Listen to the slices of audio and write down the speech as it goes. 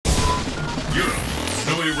Europe,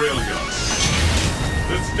 Snowy Railgun.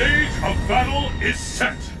 The stage of battle is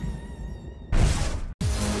set.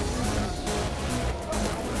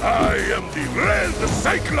 I am the Red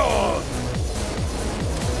Cyclone!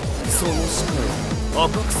 その力を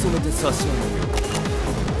赤く染めて差し上げよう。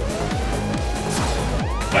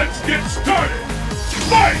 Let's get started!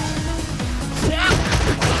 Fight!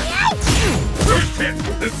 First hit,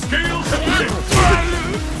 the scales have tipped!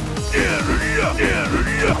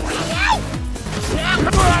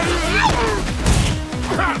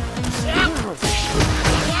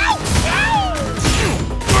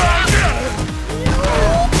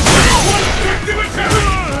 One effective attack!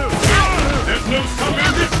 There's no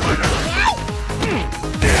stopping this fighter! Big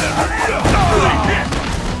hit!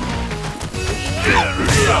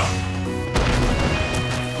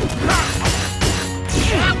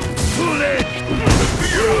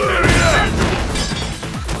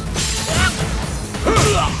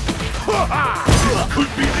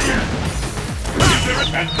 Could be the end.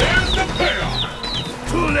 And there's the payoff.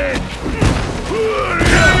 Too late.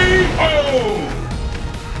 K.O.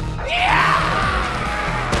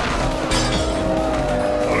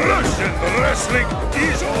 Russian wrestling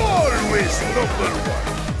is always #1.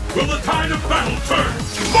 Will the tide of battle turn?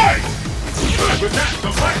 Fight! And with that,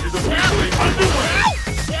 the fight is officially underway.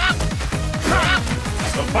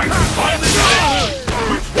 The fight is finally on.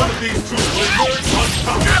 Which one of these two will emerge on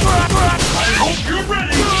top? I hope you're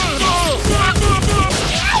ready!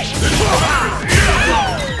 This fire is K.O.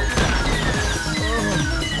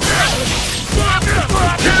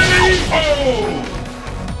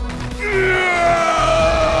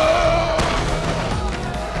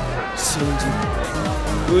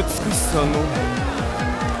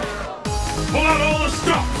 Pull out all the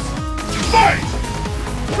stops! Fight!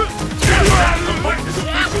 The fight is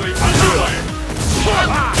officially underway!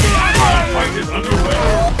 The fight is underway!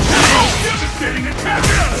 Devastating attack!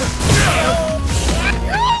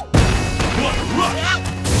 Blood rush!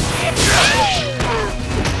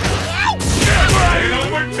 Ain't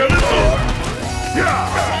over till it's over!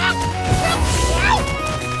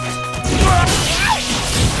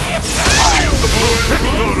 I am the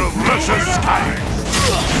Lord of Russia's skies!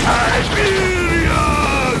 Siberian!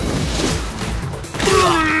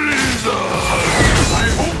 Blizzard!